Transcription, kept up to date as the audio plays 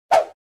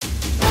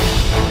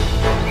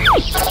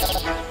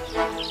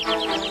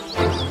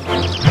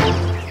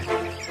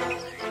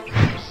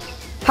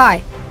Hi,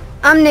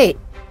 I'm Nate.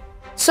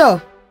 So,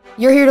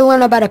 you're here to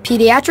learn about a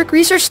pediatric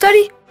research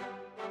study?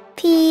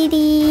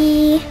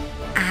 Pediatric?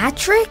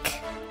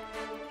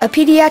 A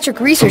pediatric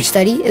research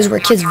study is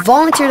where kids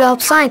volunteer to help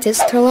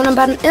scientists to learn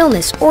about an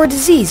illness or a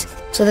disease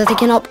so that they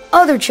can help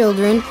other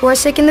children who are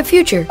sick in the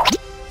future.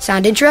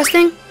 Sound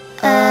interesting?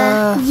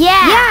 Yeah.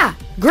 Yeah!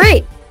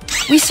 Great!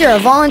 We see our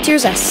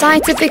volunteers as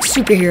scientific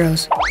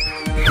superheroes.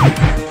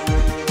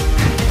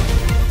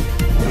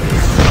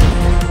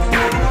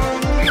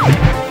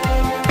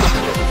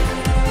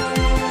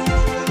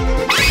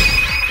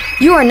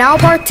 You are now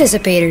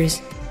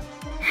participators.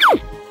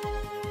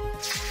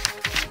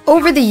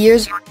 Over the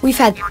years, we've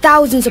had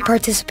thousands of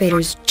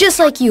participators just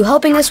like you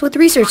helping us with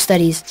research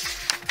studies.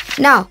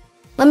 Now,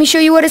 let me show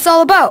you what it's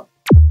all about.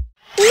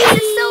 This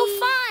is so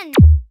fun!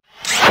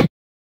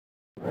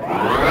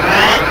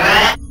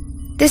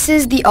 This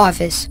is the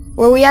office,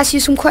 where we ask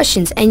you some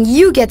questions and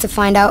you get to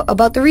find out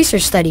about the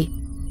research study.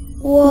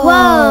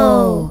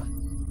 Whoa!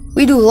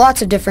 We do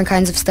lots of different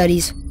kinds of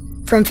studies,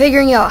 from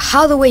figuring out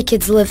how the way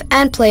kids live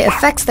and play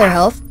affects their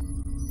health,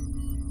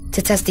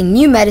 to testing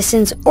new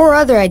medicines or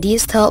other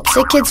ideas to help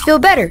sick kids feel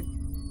better.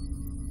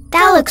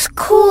 That looks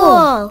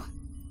cool!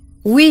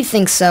 We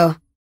think so.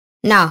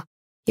 Now,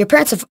 your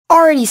parents have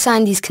already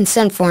signed these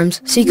consent forms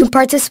so you can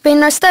participate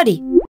in our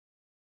study.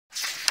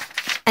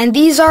 And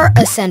these are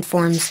assent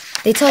forms.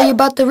 They tell you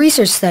about the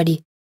research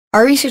study.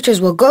 Our researchers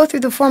will go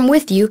through the form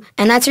with you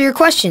and answer your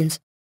questions.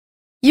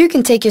 You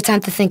can take your time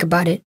to think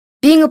about it.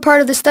 Being a part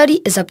of the study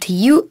is up to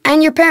you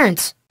and your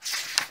parents.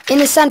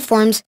 In assent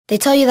forms, they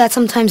tell you that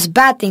sometimes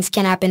bad things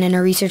can happen in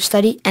a research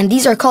study, and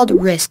these are called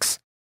risks.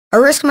 A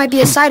risk might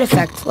be a side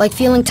effect, like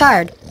feeling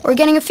tired or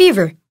getting a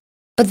fever.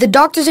 But the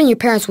doctors and your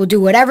parents will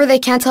do whatever they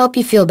can to help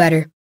you feel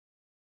better.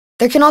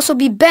 There can also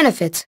be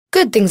benefits,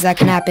 good things that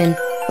can happen,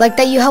 like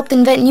that you helped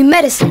invent new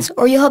medicines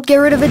or you helped get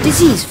rid of a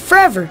disease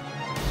forever.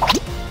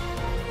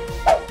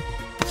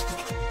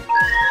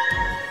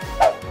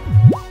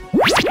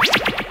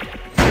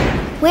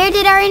 Where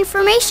did our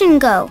information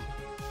go?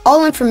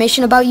 All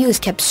information about you is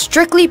kept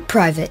strictly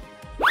private.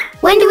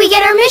 When do we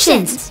get our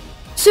missions?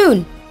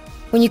 Soon.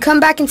 When you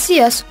come back and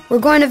see us, we're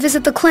going to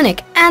visit the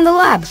clinic and the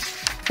lab,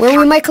 where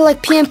we might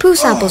collect pee and poo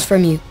samples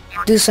from you,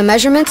 do some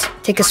measurements,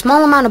 take a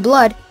small amount of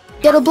blood,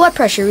 get a blood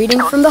pressure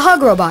reading from the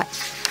hug robot.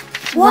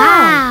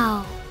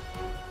 Wow!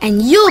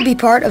 And you'll be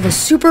part of a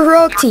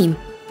superheroic team,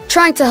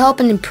 trying to help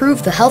and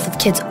improve the health of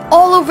kids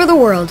all over the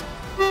world.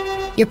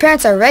 Your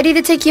parents are ready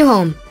to take you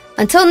home.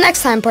 Until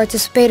next time,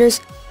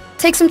 participators,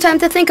 take some time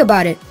to think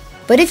about it.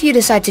 But if you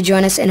decide to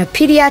join us in a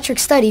pediatric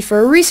study for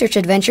a research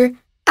adventure,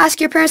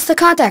 ask your parents to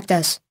contact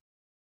us.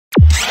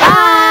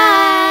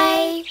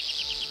 Bye!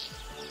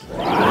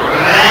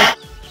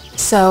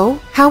 So,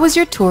 how was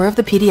your tour of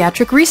the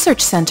Pediatric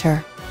Research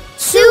Center?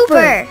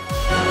 Super!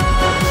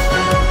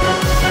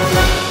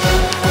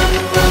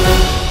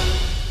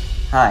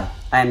 Hi,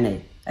 I'm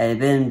Nate. I have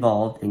been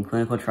involved in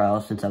clinical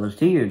trials since I was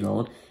 2 years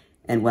old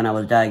and when I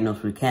was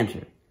diagnosed with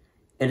cancer.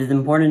 It is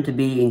important to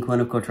be in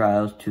clinical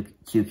trials to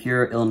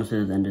cure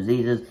illnesses and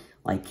diseases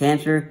like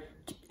cancer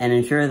and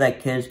ensure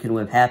that kids can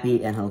live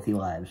happy and healthy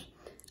lives.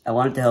 I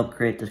wanted to help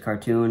create this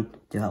cartoon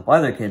to help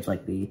other kids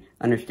like me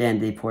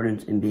understand the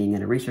importance in being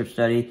in a research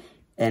study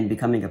and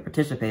becoming a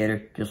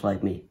participator just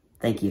like me.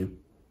 Thank you.